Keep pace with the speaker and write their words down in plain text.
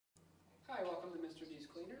Hi, welcome to Mr. D's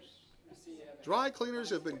Cleaners. I see you have Dry cleaners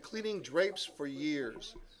have been cleaning drapes for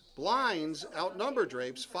years. Blinds outnumber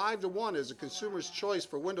drapes 5 to 1 as a consumer's choice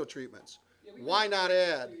for window treatments. Why not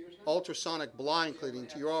add ultrasonic blind cleaning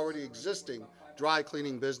to your already existing dry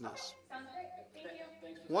cleaning business? Sounds great.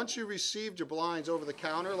 Thank you. Once you received your blinds over the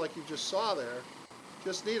counter like you just saw there,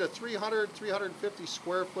 just need a 350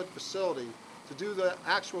 square foot facility to do the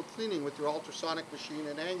actual cleaning with your ultrasonic machine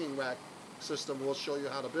and hanging rack system we'll show you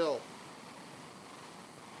how to build.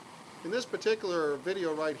 In this particular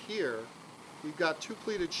video right here, we've got two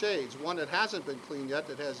pleated shades, one that hasn't been cleaned yet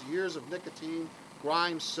that has years of nicotine,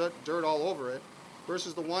 grime, soot, dirt all over it,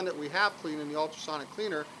 versus the one that we have cleaned in the ultrasonic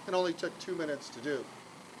cleaner and only took 2 minutes to do.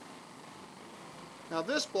 Now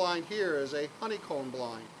this blind here is a honeycomb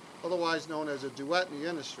blind, otherwise known as a duet in the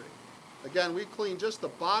industry. Again, we cleaned just the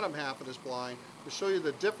bottom half of this blind to show you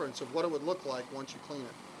the difference of what it would look like once you clean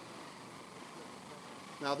it.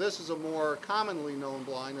 Now this is a more commonly known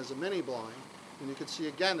blind as a mini blind, and you can see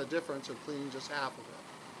again the difference of cleaning just half of it.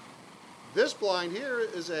 This blind here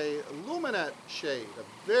is a luminette shade, a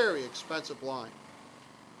very expensive blind.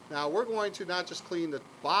 Now we're going to not just clean the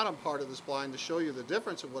bottom part of this blind to show you the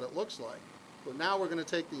difference of what it looks like, but now we're going to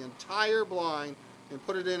take the entire blind and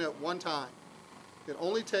put it in at one time. It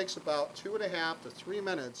only takes about 2.5 to 3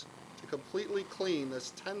 minutes to completely clean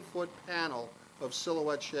this 10-foot panel of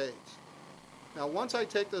silhouette shades. Now once I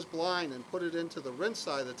take this blind and put it into the rinse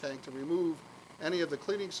side of the tank to remove any of the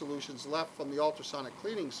cleaning solutions left from the ultrasonic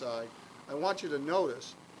cleaning side, I want you to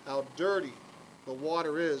notice how dirty the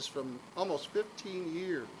water is from almost 15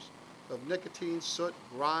 years of nicotine, soot,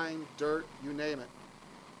 grime, dirt, you name it.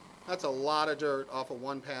 That's a lot of dirt off of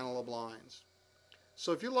one panel of blinds.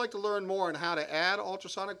 So if you'd like to learn more on how to add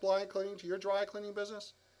ultrasonic blind cleaning to your dry cleaning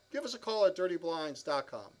business, give us a call at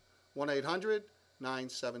dirtyblinds.com,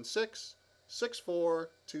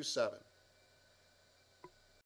 1-800-976-6427.